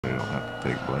They don't have to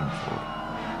take blame for it.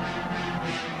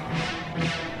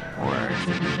 Or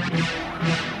actually,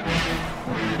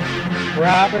 we're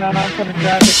hopping on oncoming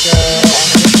traffic on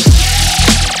the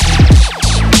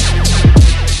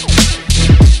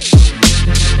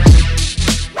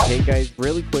Hey guys,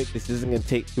 really quick, this isn't gonna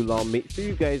take too long. Make sure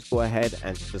you guys go ahead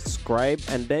and subscribe,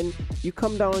 and then you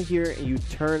come down here and you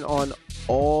turn on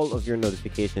all of your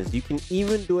notifications. You can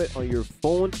even do it on your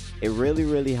phone. It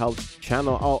really helps the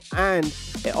channel out, and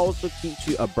it also keeps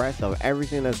you abreast of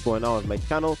everything that's going on with my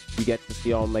channel. You get to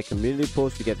see all my community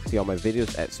posts, you get to see all my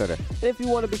videos, etc. And if you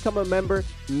want to become a member,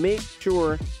 make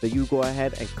sure that you go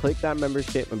ahead and click that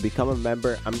membership and become a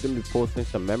member. I'm going to be posting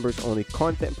some members only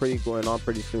content going on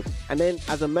pretty soon, and then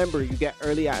as a member you get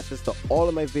early access to all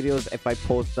of my videos if I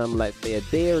post them, let's say a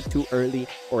day or two early,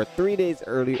 or 3 days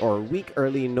early, or a week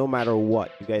early. No matter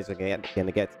what, you guys are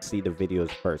gonna get to see the videos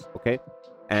first, okay?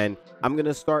 And I'm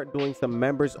gonna start doing some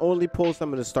members only posts. I'm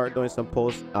gonna start doing some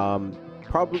posts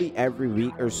probably every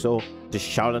week or so, just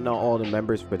shouting out all the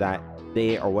members for that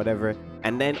day or whatever.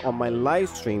 And then on my live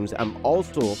streams, I'm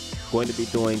also going to be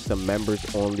doing some members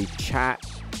only chat.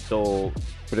 So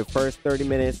for the first 30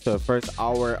 minutes to the first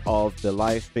hour of the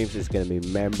live streams, is going to be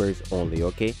members only,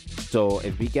 okay? So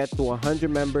if we get to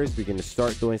 100 members, we're going to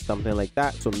start doing something like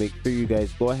that. So make sure you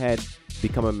guys go ahead,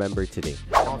 become a member today.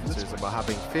 Officers about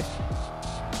having 50.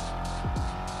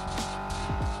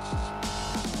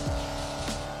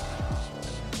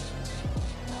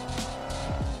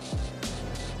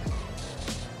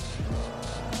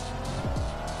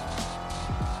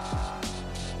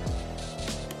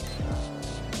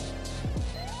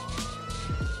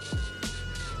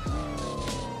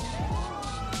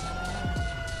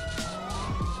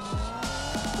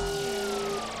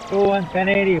 on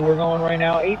 1080. We're going right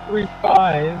now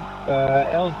 835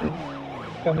 Elgin,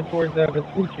 coming towards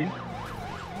Vespucci.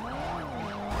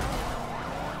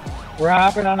 We're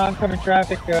hopping on oncoming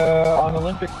traffic on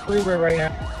Olympic Freeway right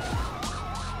now.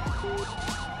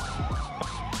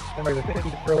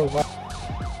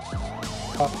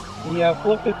 He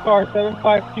flipped his car,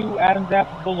 752 Adams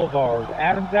Apple Boulevard.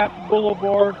 Adams Apple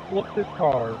Boulevard flipped his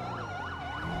car.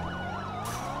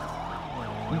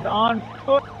 He's on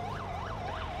foot.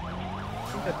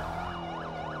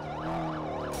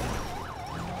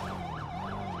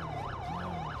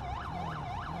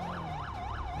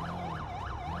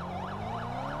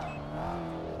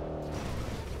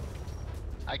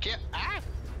 I can't. Ah!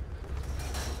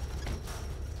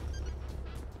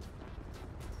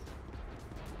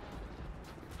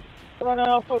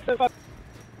 No, foot.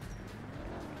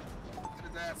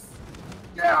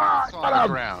 Yeah, on the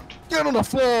ground. get on the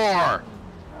floor!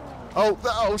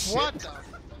 Oh shit. What the?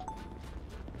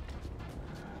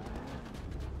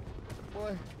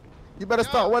 Boy, you better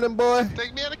start running, boy.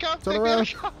 Take me out of cuffs. Turn Take me out around.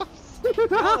 of cuffs.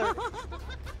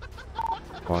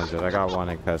 100, I got one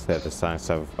in custody at the sign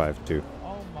 752.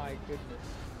 Oh my goodness.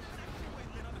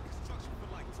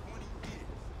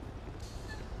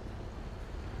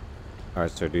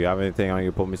 Alright, sir, do you have anything on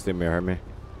you? Put me still me, heard me?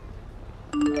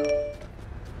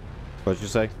 What'd you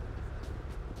say?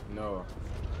 No.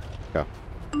 Go.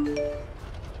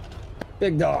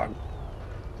 Big dog.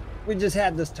 We just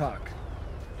had this talk.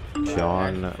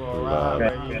 John Love.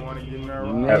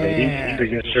 Have a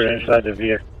signature inside the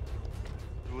vehicle.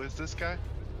 Who is this guy?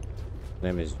 His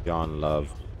name is John Love.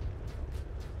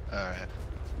 Alright.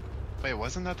 Wait,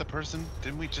 wasn't that the person?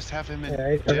 Didn't we just have him in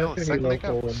Yeah, jail a he's second gonna be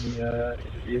ago? local in the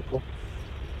vehicle.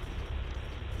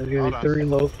 There's Hold gonna be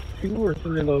on. 2 or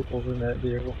 3 locals in that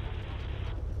vehicle.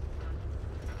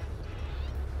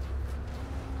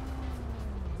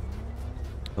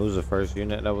 Who was the first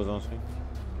unit that was on scene?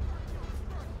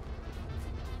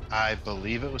 I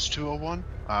believe it was 201.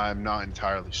 I'm not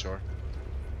entirely sure.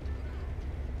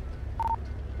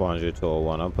 100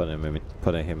 201. I'm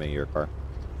putting him in your car.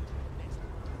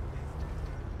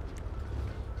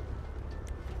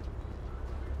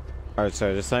 Alright,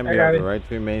 sir, this time you have the right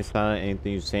to remain silent.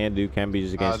 Anything you say and do can be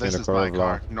used against you in This the is court my of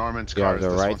law. car. Norman's You car have is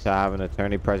the this right one. to have an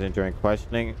attorney present during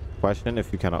questioning.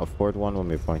 If you cannot afford one, let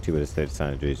me appoint you with a state of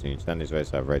sign of duty. You stand these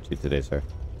rights I have right to today, sir.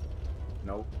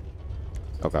 Nope.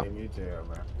 Okay. Take me to jail,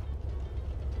 man.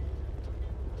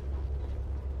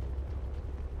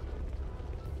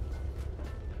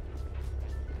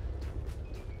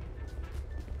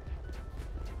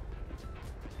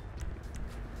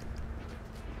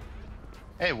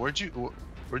 Hey, where'd you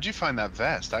find that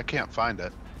vest? I can't find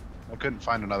it. I couldn't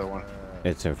find another one.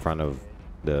 It's in front of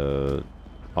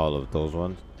all of those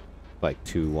ones, like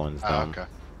 2 ones down. Okay.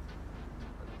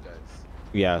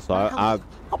 Yeah, so I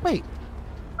Oh wait.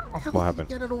 What happened?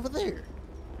 Get it over there.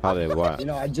 how did what? You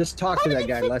know, I just talked to that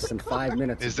guy less than 5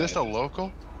 minutes Is ago. this a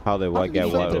local? How did what get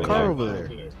what the car over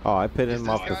there? Oh, I put him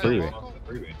off the freeway.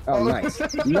 Oh, nice.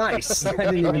 Nice. I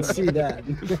didn't even see that.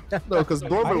 No, because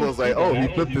Norman was like, oh, he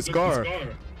flipped his car.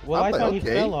 Well, I'm I thought like, he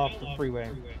okay. fell off the freeway.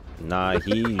 Nah,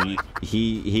 he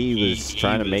was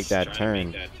trying to make that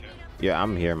turn. Yeah,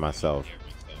 I'm here myself.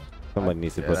 Somebody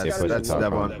needs to put their push That's talk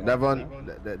on. Devon,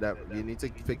 that you need to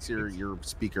fix your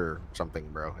speaker or something,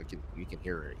 bro. We can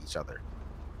hear each other.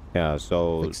 Yeah,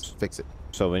 so Fix it.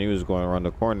 So when he was going around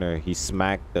the corner, he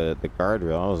smacked the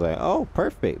guardrail. I was like, oh,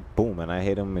 perfect. Boom. And I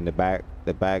hit him in the back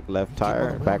left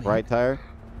tire, back right tire.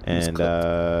 And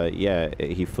yeah,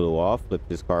 he flew off, flipped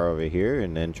his car over here,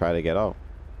 and then tried to get off.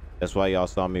 That's why y'all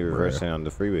saw me reversing on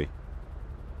the freeway.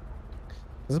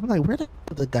 I'm like, where did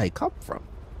the guy come from?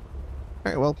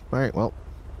 All right, well.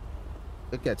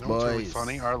 Good catch, boys. Really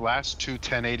funny. Our last two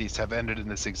 1080s have ended in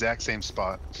this exact same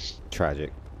spot.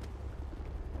 Tragic.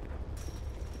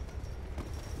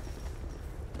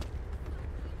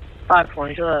 Five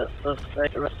points. That's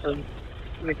suspect arrested.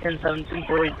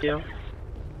 10-17-42.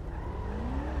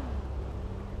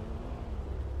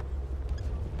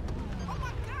 Oh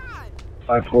my God!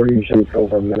 540, you should go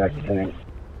from the next tank.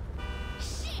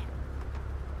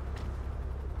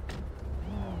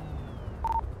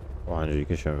 You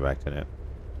can show me back to that.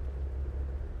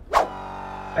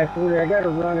 540, I got to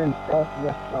run in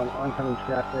southwest on oncoming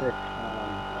traffic.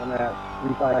 I'm at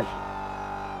 35.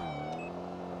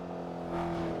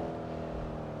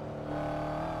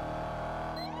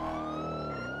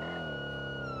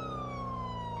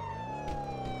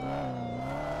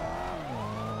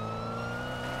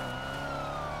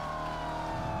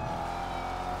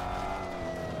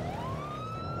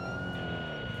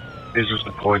 This is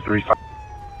deployed 35.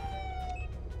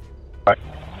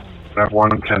 That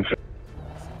 110.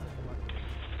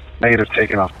 Negative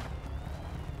taken off.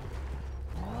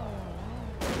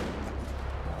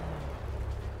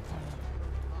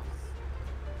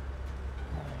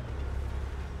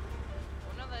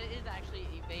 Well, no, that is actually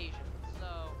evasion. So.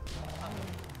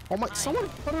 Oh my! Someone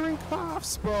put her in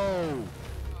cuffs, bro.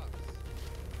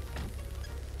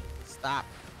 Stop.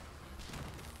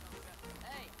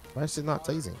 Hey, Why is she not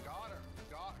tasing?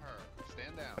 Got her.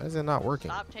 Stand down. Why is it not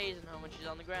working? stop tasing her when she's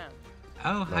on the ground.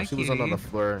 Oh, No, hi, she wasn't on the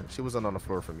floor. She wasn't on the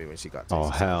floor for me when she got tased. Oh,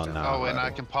 hell no. Oh, and I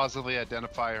can positively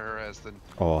identify her as the.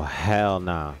 Oh, hell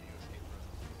nah.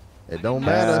 It don't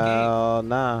matter. Hell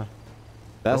nah.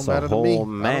 That's Don't a matter to me. whole I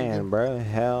don't man, care. bro.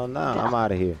 Hell nah. I'm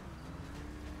out of here.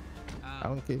 I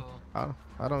don't care.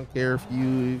 I don't care if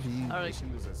you Alright. if she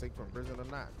was escaped from prison or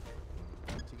not.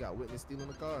 She got witness stealing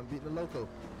the car and beating the loco.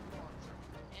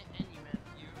 And you, man.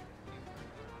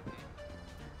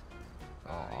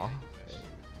 Aw. Hey,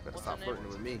 better What's stop her name? flirting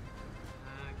with me.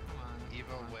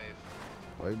 Evo Wave.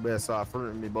 Boy, you better stop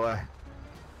flirting with me, boy.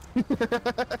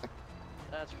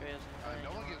 That's crazy.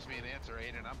 No one gives me an answer,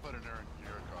 Aiden. I'm putting her in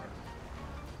your car.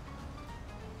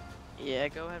 Yeah,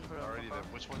 go ahead and put it on Already, the car.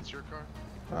 which one's your car?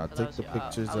 I'll That take was the you.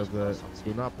 pictures I was of the. close on Do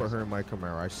seeing not put this. her in my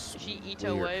camera. I Is she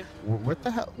Ito swear. Wave? What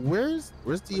the hell? Where's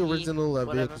the E, original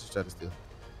whatever. vehicle she tried to steal?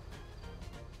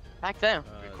 Back there.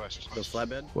 Good question. The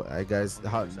flatbed? Well, guys,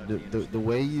 the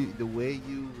way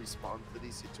you respond to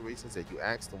these situations, that you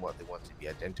ask them what they want to be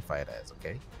identified as.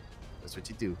 Okay, that's what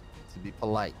you do. To be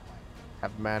polite,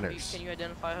 have manners. Can you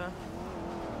identify her?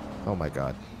 Oh my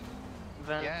God.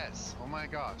 Van? Yes. Oh my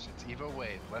gosh, it's Evo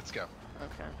Wave. Let's go.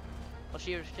 Okay. Well,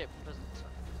 she escaped from prison, so.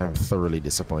 I'm thoroughly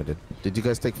disappointed. Did you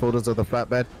guys take photos of the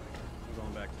flatbed? I'm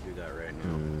going back to do that right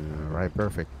now. All right,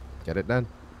 perfect. Get it done.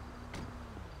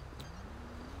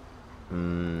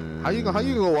 How you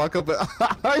gonna walk up?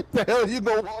 How the hell you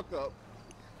gonna walk up?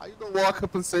 How you gonna walk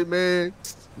up and say, man,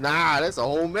 nah, that's a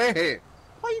whole man?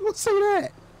 How you gonna say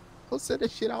that? Don't say that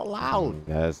shit out loud.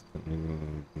 That's,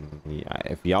 yeah,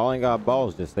 if y'all ain't got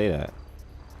balls, just say that.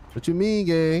 What you mean,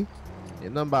 gang?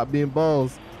 Ain't nothing about being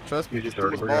balls. Trust me, there's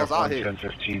too much balls out here.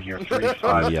 10-15 here,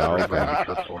 35. Yeah, okay.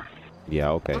 Traffic for.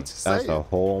 Yeah, okay. I'm That's just a saying.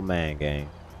 whole man, gang. You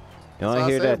That's don't what I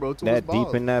hear said, that bro, too that much deep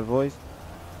balls. in that voice?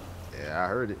 Yeah, I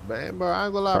heard it, man. Bro, I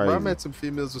ain't gonna lie, bro. I Crazy. met some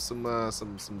females with some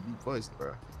deep voice,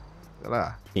 bro. Gonna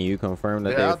lie. Can you confirm that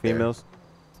They're they're out there. females?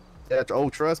 Yeah, oh,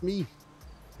 trust me.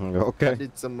 I Okay.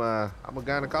 did some. I'm a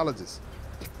gynecologist.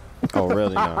 Oh,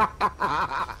 really? No.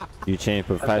 You changed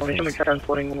professions.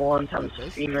 Transporting one times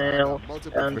female.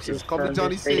 Multiple versus. Call me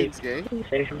Johnny Sins, gang.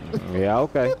 Yeah,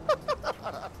 okay.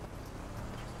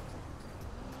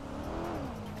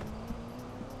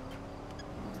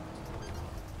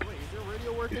 Wait, is your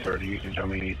radio working? 30, you can tell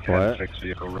me What? 10-6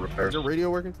 vehicle Is repairs. your radio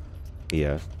working?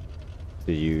 Yes.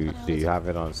 Do you have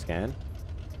it on scan?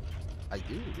 I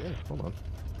do, yeah. Hold on.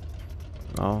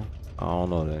 No, I don't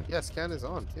know that. Yeah, scan is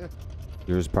on. Yeah.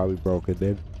 Yours probably broke it,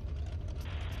 then.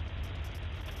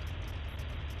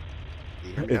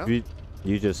 If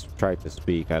you just tried to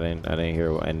speak, I didn't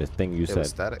hear and the thing you It said. was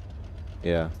static.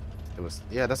 Yeah. It was.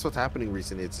 Yeah, that's what's happening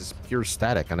recently. It's just pure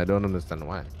static, and I don't understand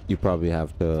why. You probably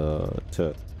have to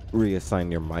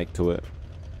reassign your mic to it.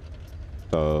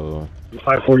 So.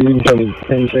 5-4, you can tell me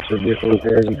 10-6 for vehicle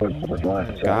repairs and put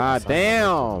black. God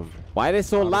damn! Why are they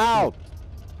so loud?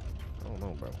 I don't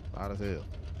know, bro. Loud as hell.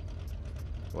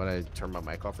 When I turn my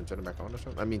mic off and turn it back on or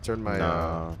something? I mean, turn my.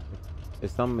 Nah.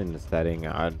 It's something in the setting.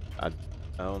 I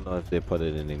don't know if they put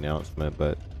it in the announcement,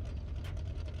 but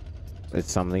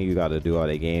it's something you got to do out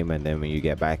of game, and then when you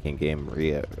get back in game,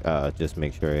 just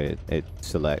make sure it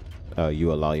select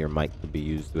you allow your mic to be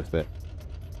used with it.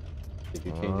 Did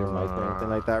you change your mic or anything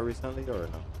like that recently, or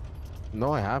no?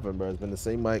 No, I haven't, bro. It's been the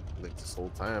same mic like this whole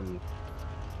time.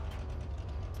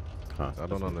 Huh, I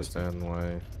don't understand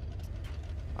why.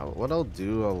 What I'll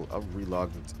do, I'll relog.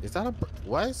 Is that a?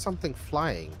 Why is something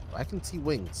flying? I can see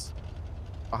wings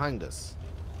behind us.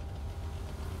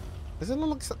 Does it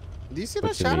look like? Do you see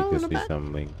that shadow in the back?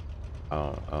 Something.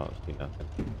 I don't see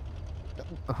nothing.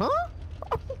 Huh?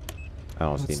 I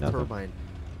don't see nothing. Turbine.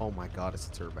 Oh my god, it's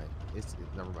a turbine.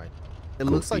 Never mind. It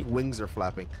looks like wings are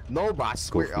flapping. No, but I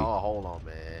swear. Goofy. Oh, hold on,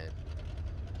 man.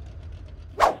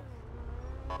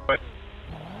 What?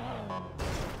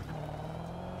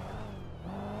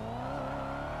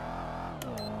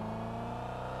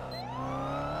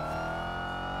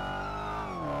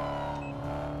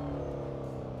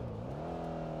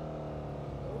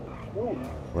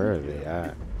 Where are they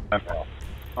at?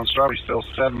 I'm sorry, still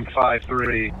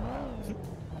 753.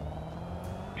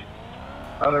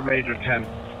 Other major 10.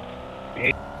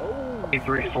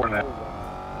 834 now.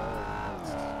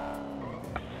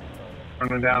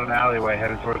 Running down an alleyway,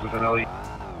 heading towards the Vanilla.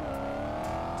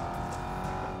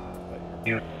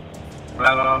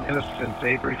 Out on Innocence,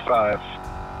 835.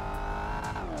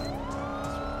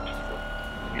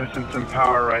 Innocence in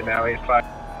power right now, 85.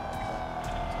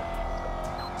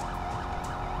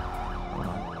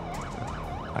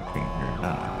 I can't hear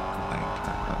none.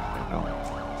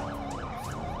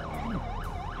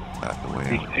 Not the way.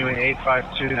 Continuing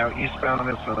 852 now eastbound on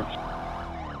Innocence.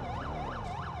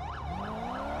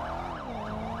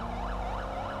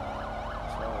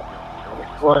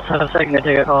 Well, let's have a second to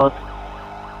take a call.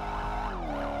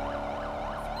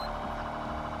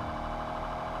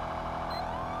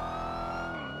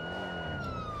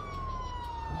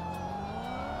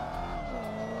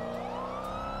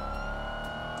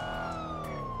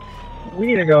 We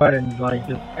need to go ahead and like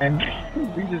just end.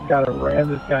 We just gotta ram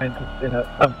this guy into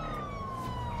some.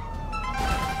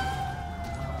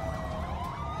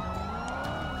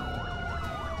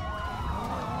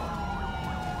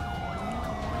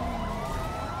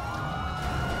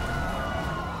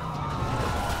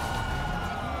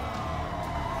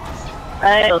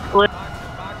 Hey, let's split.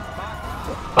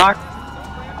 Box.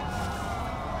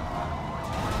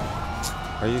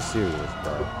 Are you serious,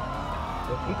 bro?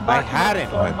 I had him.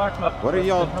 What are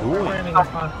y'all doing?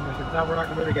 Now we're not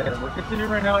gonna get it. We're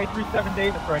continuing right now. 837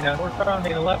 Davis right now. Northbound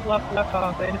main left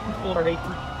on the Innocence Boulevard.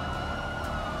 83.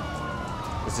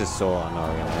 This is so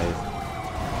unorganized.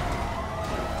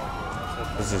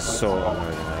 This is so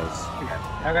unorganized.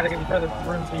 I gotta give each other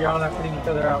room so y'all not putting each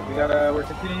other out. We're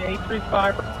continuing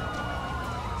 835.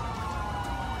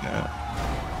 Yeah.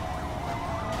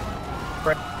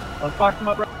 Right. Let's box him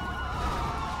up. Right.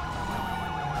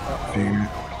 Figure.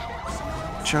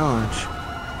 Charge.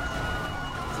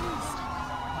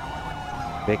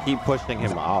 They keep pushing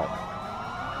him out.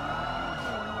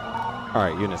 All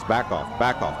right, Eunice, back off,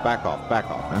 back off, back off, back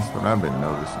off. That's what I've been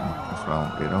noticing. That's why I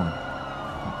don't get on.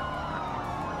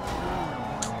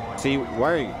 See, what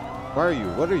are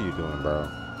you doing, bro?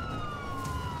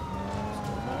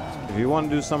 If you want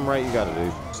to do something right, you gotta do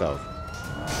it yourself.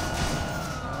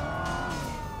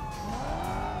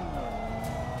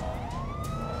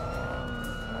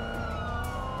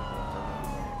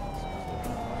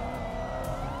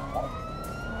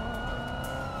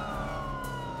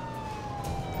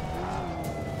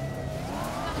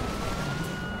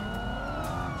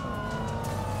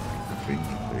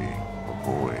 Conveniently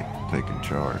avoid taking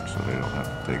charge so they don't have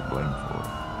to take blame for it.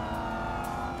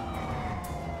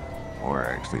 Or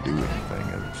actually do anything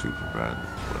as a supervisor.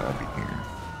 That's what I'd be hearing.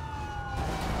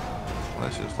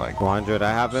 Let's just like 100.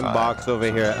 I have him boxed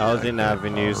over here, Elgin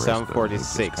Avenue,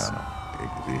 746.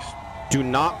 Do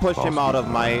not push him out of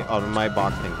my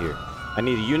boxing here. I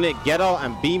need a unit, get out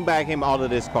and beanbag him out of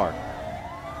this car.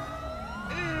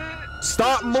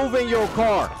 Stop moving your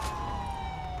car.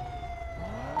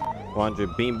 100,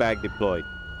 beanbag deployed.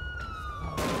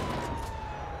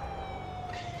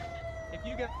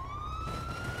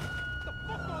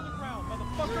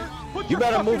 You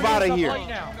better move out of here.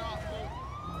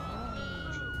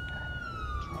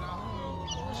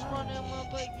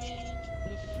 bike, man.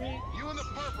 The frick? You in the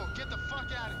purple, get the fuck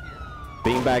out of here.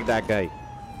 Beanbag that guy.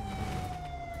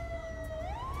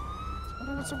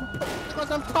 Because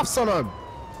them cuffs on him.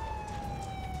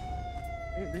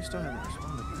 They still haven't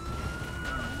responded.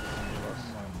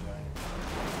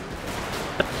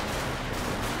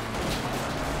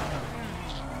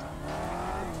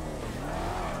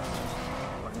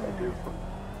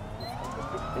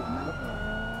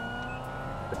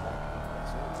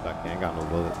 I ain't got no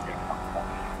bullets.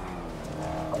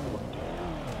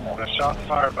 A shot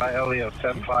fired by Elio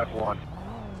 751.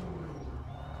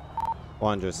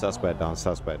 100, suspect down,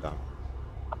 suspect down.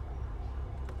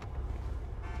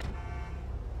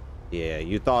 Yeah,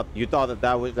 you thought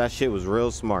that shit was real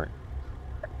smart.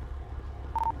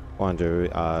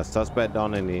 100, suspect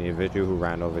down and the individual who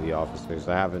ran over the officers.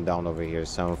 I have him down over here,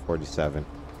 747.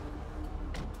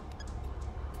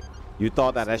 You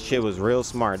thought that shit was real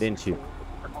smart, didn't you?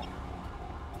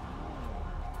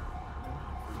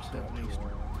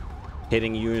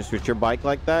 Hitting units with your bike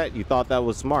like that? You thought that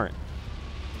was smart?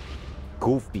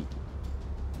 Goofy.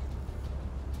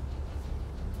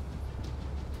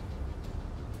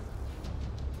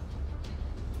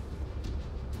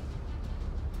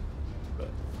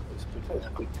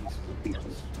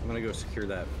 I'm gonna go secure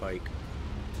that bike.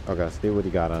 Okay, see what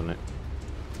he got on it.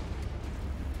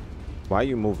 Why are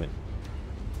you moving?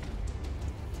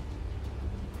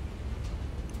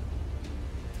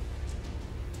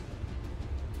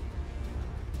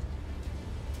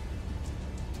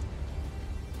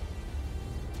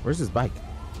 Where's his bike?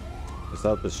 It's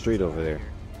up the street over there.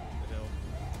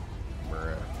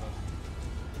 Bruh.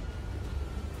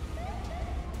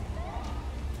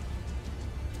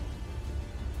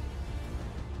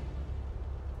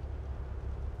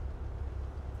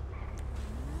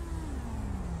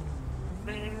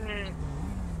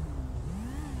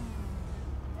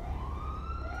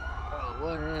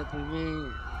 What happened,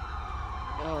 man?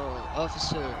 Yo,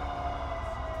 officer.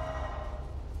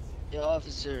 Yo,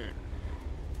 officer.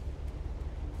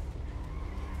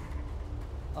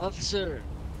 Officer.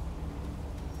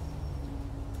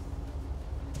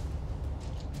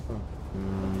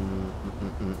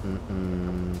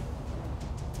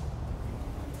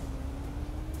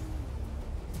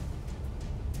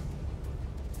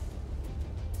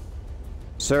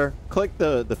 Sir, click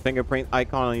the fingerprint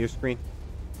icon on your screen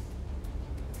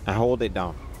and hold it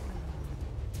down.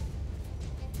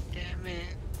 Damn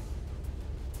it.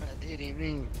 I did it,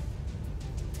 man.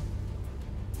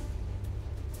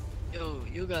 Yo,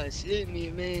 you guys hit me,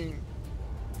 man.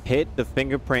 Hit the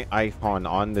fingerprint icon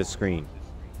on the screen.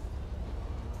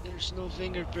 There's no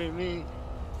fingerprint, man.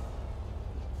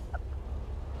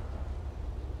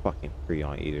 Fucking free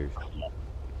on eaters.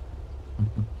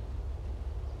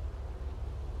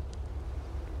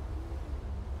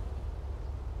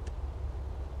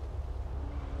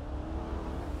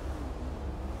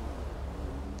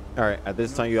 Alright, at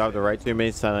this time you have the right to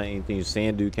remain silent. Anything you say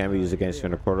and do can be used against you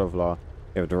in a court of law.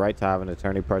 You have the right to have an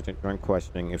attorney present during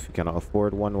questioning. If you cannot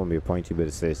afford one, will be appointed to you by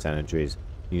the state of San Andreas.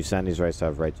 You stand these rights to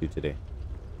have right to today.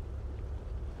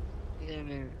 Yeah,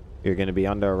 man. You're going to be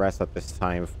under arrest at this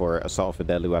time for assault with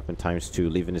a deadly weapon ×2,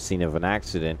 leaving the scene of an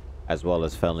accident, as well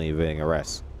as felony evading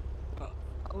arrest.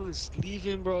 I was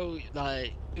leaving, bro.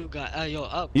 Like, you got, yo,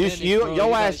 up.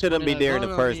 Your ass shouldn't be there in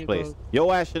the first place.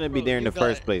 Your ass shouldn't be there in the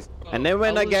first place. And then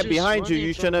when I get behind you,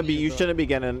 you shouldn't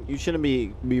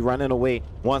be running away.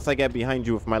 Once I get behind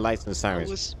you with my license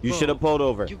sirens, you should have pulled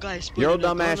over. Your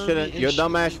dumb ass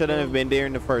shouldn't have been there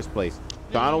in the first place.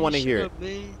 So I don't want to hear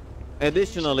it.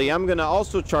 Additionally, I'm gonna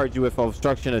also charge you with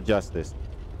obstruction of justice.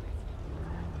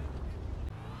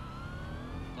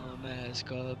 Dumbass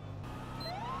cop.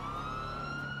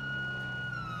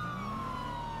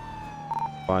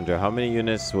 Andre, how many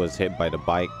units was hit by the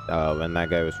bike when that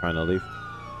guy was trying to leave?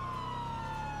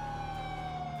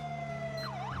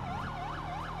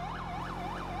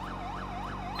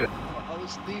 I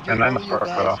was leaving, And then bro, the you car cut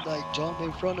guys, off. like, jump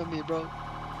in front of me, bro.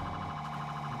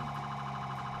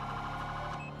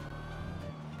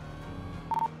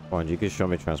 Andre, you can show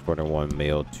me transporting one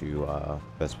male to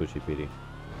Vespucci PD.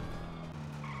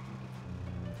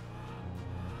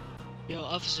 Yo,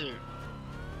 officer.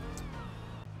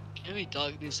 Can we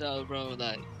talk this out, bro?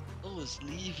 Like, I was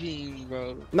leaving,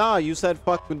 bro. Nah, you said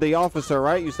fuck with the officer,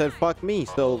 right? You said fuck me,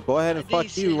 so go ahead and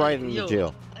fuck you right in the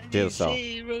jail cell.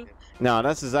 No,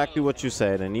 that's exactly what you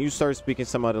said, and you start speaking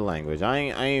some other language. I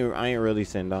ain't really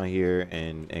sitting down here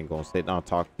and gonna sit down and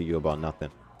talk to you about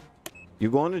nothing. You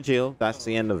going to jail? That's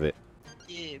the end of it.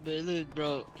 Yeah, but look,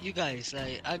 bro, you guys,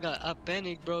 like, I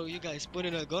panicked, bro. You guys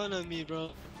putting a gun on me,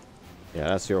 bro. Yeah,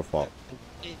 that's your fault.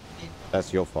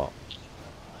 That's your fault.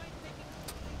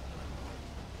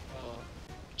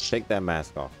 Take that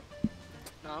mask off.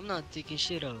 No, I'm not taking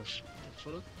shit off.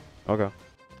 The fuck? Okay.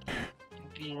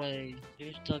 You be like,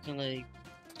 you're talking like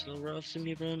so rough to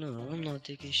me, bro. No, I'm not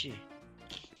taking shit.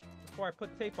 Before I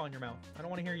put tape on your mouth. I don't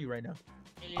want to hear you right now.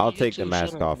 I'll You take the too,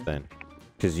 mask shut up, off man. then.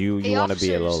 Because you Hey, want to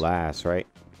be a officers. little ass, right?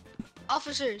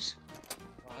 Officers,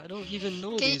 I don't even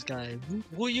know Okay. these guys.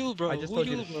 Who you, bro? I just Who told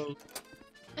you you, to- bro?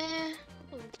 man.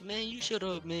 Man, you shut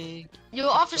up, man. Yo,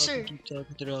 officer. Keep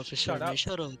talking to the officer, Shut man. up.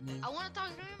 Shut up, man. I want to talk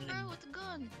to him, bro, with the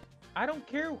gun. I don't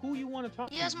care who you want to talk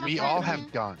He to. has my We friend, all man.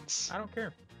 have guns. I don't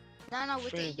care. Nah, with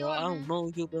Friend, the bro, AR, I man. don't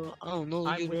know you, bro. I don't know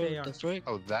I'm you, with bro. AR. The frick?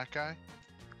 Oh, that guy?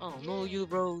 I don't know you,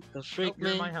 bro. The frick, Nope, you're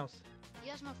in man. my house. He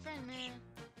has my friend, man.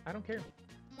 I don't care.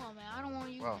 Come on, man. I don't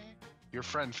want you, Well. man. Your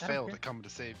friend I don't failed care. to come to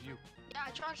save you. Yeah,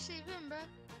 I tried to save him, bro.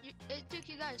 It took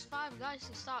you guys 5 guys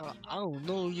to stop me. I don't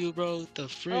know you, bro. The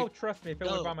frick. Oh, trust me, if it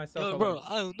were by myself, Yo, I bro, would've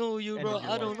I don't know you, bro. ended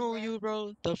your I don't life. know you,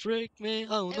 bro. The frick, man. I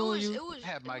don't know you.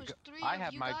 I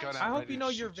had my gun I out hope ready you to know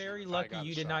you're shoot you very if I lucky got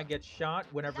you did shot. not get shot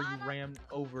whenever you ran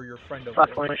over your friend over Fuck,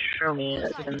 there. wanna show me It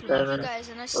was at like 10 2 of you 7. guys,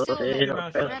 and I still Keep your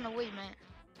mouth shut. ran away, man.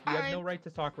 You have no Alright. right to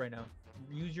talk right now.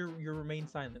 Use your remain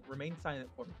silent. Remain silent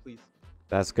for me, please.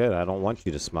 That's good. I don't want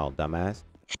you to smile, dumbass.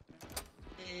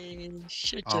 Man,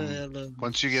 shut your hell up.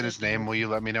 Once you get his name, will you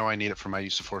let me know? I need it for my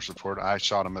use of force report. I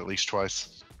shot him at least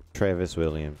twice. Travis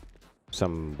Williams.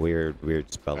 Some weird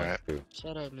spelling Alright. too.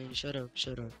 Shut up, man. Shut up.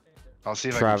 Shut up. I'll see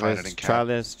if I can find it in cap.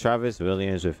 Travis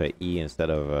Williams with an E instead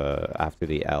of after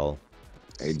the L.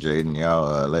 Hey, Jaden,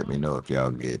 y'all let me know if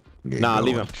y'all get Nah, going.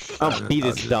 leave him. I'll beat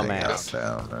his just dumb hang out ass.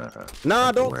 down,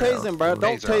 Nah, don't where tase else? him, bro.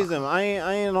 Don't Taser tase him. I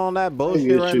ain't on that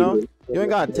bullshit right now. You ain't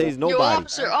gotta tase nobody.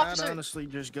 officer. honestly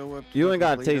just go up. You ain't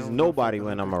gotta tase nobody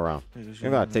when I'm around. You ain't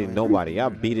gotta tase nobody.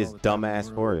 I'll beat his dumb ass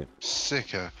for it.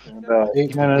 Sicka. In about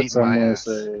 8 minutes, beat I'm my gonna ass.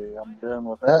 say I'm done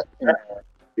with that and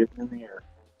getting in the air.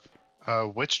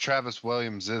 Which Travis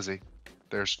Williams is he?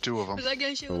 There's 2 of them.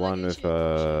 The one with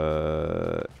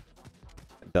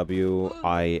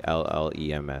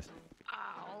WILLEMS.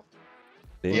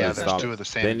 They Yeah, need to there's stop- 2 of the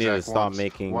same They need to exact stop ones.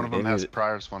 making. One of they them need has to-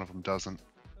 priors, one of them doesn't.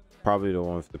 Probably the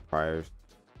one with the priors.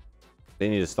 They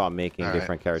need to stop making Alright.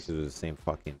 different characters with the same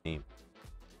fucking name.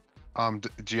 Do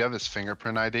you have his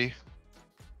fingerprint ID?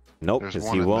 Nope, There's because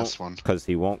one he in won't. this one. Because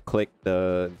he won't click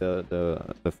the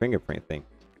fingerprint thing.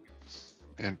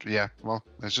 And yeah, well,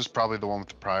 it's just probably the one with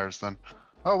the priors then.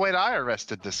 Oh wait, I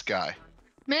arrested this guy.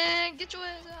 Man, get your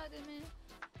ass out of there, man.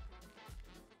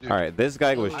 All right, this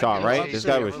guy was shot, right? This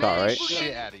guy was shot, right?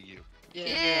 Shit out of you. Yeah,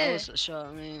 man, I was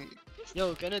shot, man.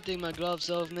 Yo, can I take my gloves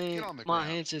off, man? Get on the My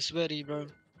ground. hands are sweaty, bro.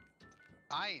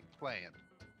 I ain't playing.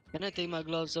 Can I take my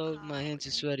gloves off? My hands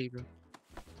are sweaty, bro.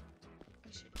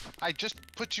 I just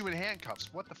put you in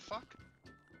handcuffs. What the fuck?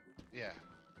 Yeah.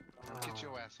 Get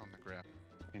your ass on the ground.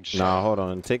 And shit. Nah, hold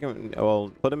on. Take him.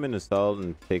 Well, put him in the cell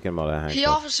and take him out of Hey,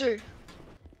 handcuffs. officer.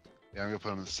 Yeah, I'm gonna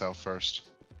put him in the cell first.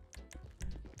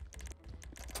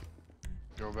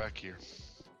 Go back here.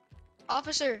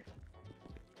 Officer.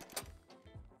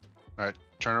 Alright,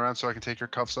 turn around so I can take your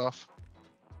cuffs off.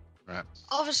 Alright.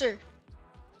 Officer.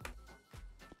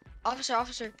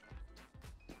 Officer.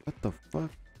 What the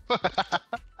fuck?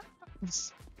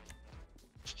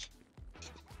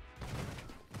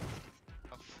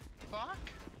 Fuck?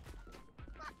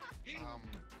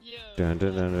 Dun,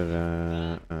 dun, dun,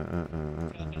 dun,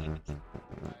 dun.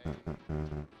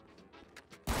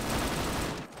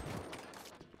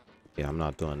 Yeah, I'm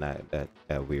not doing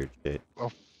that weird shit.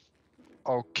 Oh,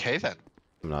 okay then.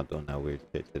 I'm not doing that weird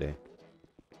shit today.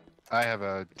 I have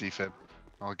a defib.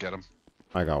 I'll get him.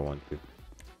 I got one too.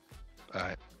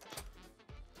 Alright.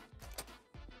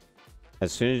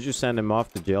 As soon as you send him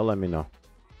off to jail, let me know.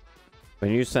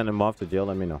 When you send him off to jail,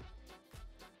 let me know.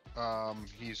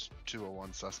 He's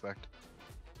 201 suspect.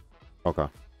 Okay.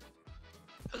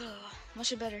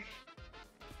 Much better.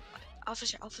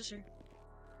 Officer.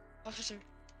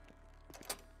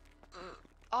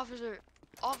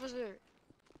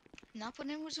 Not put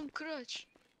him with some crutch.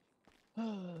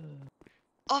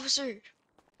 Officer.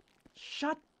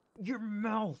 Shut your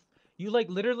mouth. You like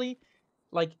literally,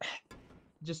 like,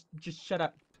 just shut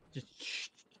up.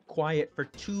 Just quiet for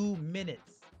 2 minutes.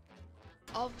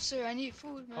 Officer, I need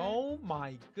food, man. Oh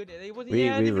my goodness. It wasn't We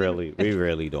even-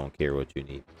 really don't care what you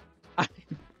need. I'm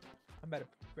about to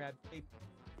grab paper.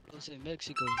 I was in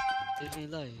Mexico,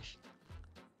 living life.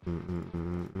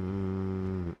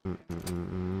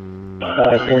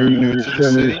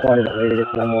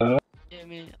 Yeah,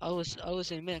 man. I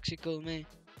was in Mexico, man.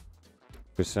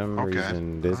 For some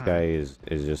reason, this guy is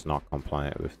just not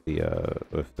compliant with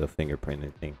the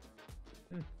fingerprinting thing.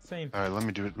 Same. Alright, let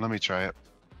me do it. Let me try it. Alright,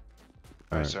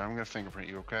 Alright. sir, I'm gonna fingerprint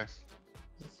you, okay?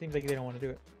 It seems like they don't want to do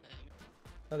it.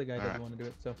 The other guy doesn't want to do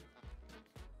it, so.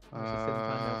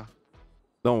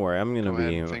 Don't worry, I'm gonna Go ahead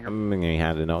be and finger. I'm gonna be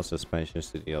handing out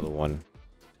suspensions to the other one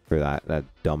for that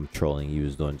dumb trolling he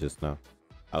was doing just now.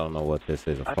 I don't know what this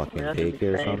is, a fucking cake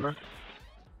or something.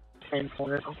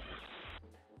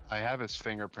 I have his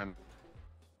fingerprint,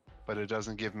 but it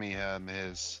doesn't give me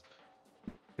his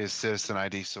citizen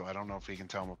ID, so I don't know if we can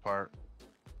tell him apart.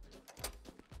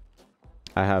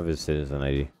 I have his citizen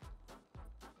ID.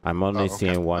 I'm only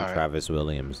seeing one Alright. Travis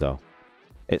Williams though.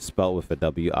 It's spelled with a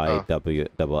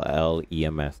W-I-W-L-E-M-S,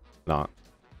 not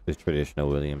the traditional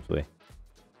Williams way.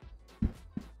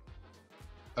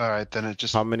 All right, then it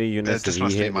just. How many units This did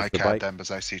must he be hit my with the cat bike? then, because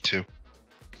I see 2.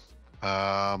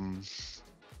 Bro,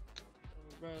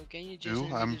 can you just 2,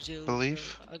 send I me to jail,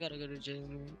 believe. bro? I gotta go to jail,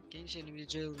 man. Can you send me to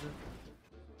jail, bro?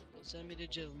 Send me to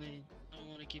jail, man. I don't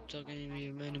wanna keep talking to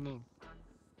you anymore.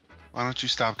 Why don't you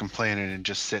stop complaining and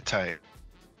just sit tight?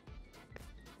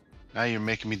 Now you're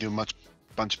making me do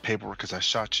bunch of paperwork because I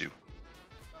shot you.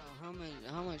 Bro,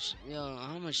 how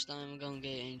much time I'm gonna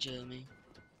get in jail, man?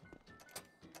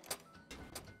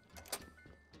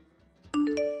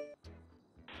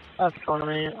 That's calling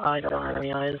me. I don't have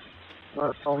any eyes.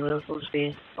 That's all this will just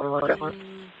be on the lookout for.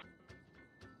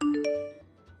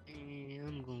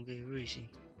 I'm gonna get racy.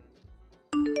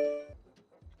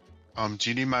 Do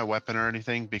you need my weapon or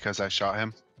anything because I shot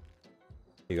him?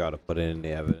 You gotta put it in the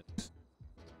evidence.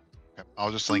 Okay,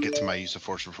 I'll just link it to my use of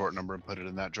force report number and put it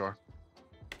in that drawer.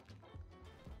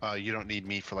 You don't need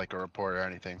me for like a report or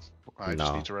anything. I just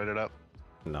No. need to write it up.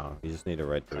 No, you just need to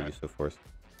write the use of force.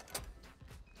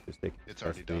 Just take It's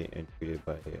already custody done. and treated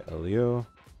by LEO.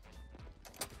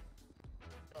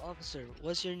 Officer,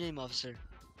 what's your name, officer?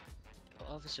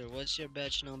 Officer, what's your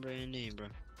badge number and name, bro?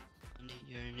 I need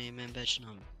your name and badge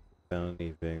number.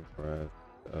 Felony big arrest.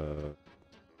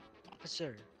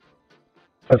 Officer.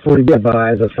 Before you get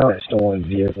by, the found a stolen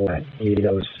vehicle at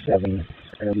 807.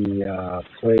 It's going to be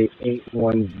plate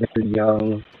 81 Victor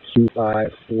Young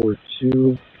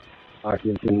Q542.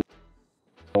 Occupancy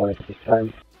at this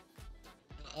time.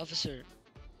 Officer,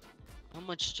 how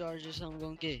much charges I'm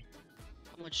gonna get?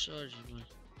 How much charges, man?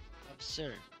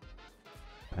 Officer.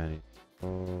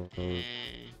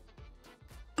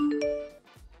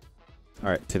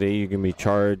 Alright, today you can be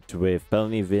charged with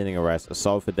felony evading arrest,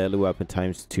 assault with deadly weapon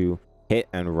 ×2, hit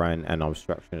and run, and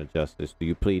obstruction of justice. Do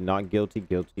you plead not guilty,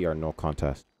 guilty, or no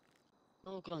contest?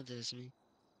 No contest, me.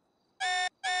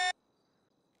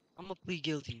 I'm gonna plead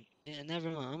guilty. Yeah, never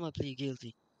mind. I'm gonna plead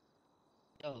guilty.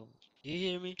 Yo, you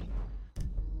hear me?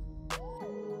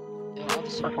 Yo,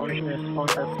 officer. I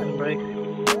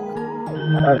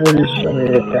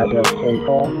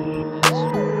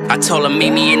told her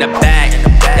meet me in the back.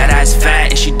 That ass fat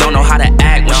and she don't know how to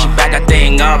act. When she back that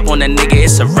thing up on the nigga,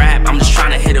 it's a rap. I'm just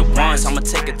trying to hit it once. I'ma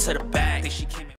take it to the back.